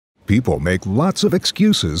People make lots of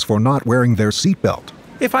excuses for not wearing their seatbelt.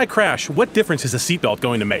 If I crash, what difference is a seatbelt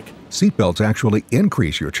going to make? Seatbelts actually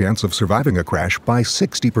increase your chance of surviving a crash by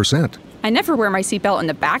 60%. I never wear my seatbelt in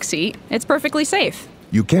the back seat. It's perfectly safe.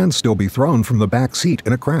 You can still be thrown from the back seat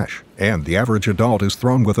in a crash, and the average adult is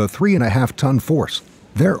thrown with a 3.5-ton force.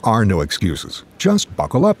 There are no excuses. Just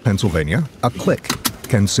buckle up, Pennsylvania. A click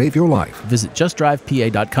can save your life. Visit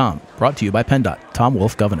justdrivepa.com. Brought to you by PennDOT. Tom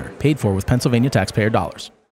Wolf, Governor. Paid for with Pennsylvania taxpayer dollars.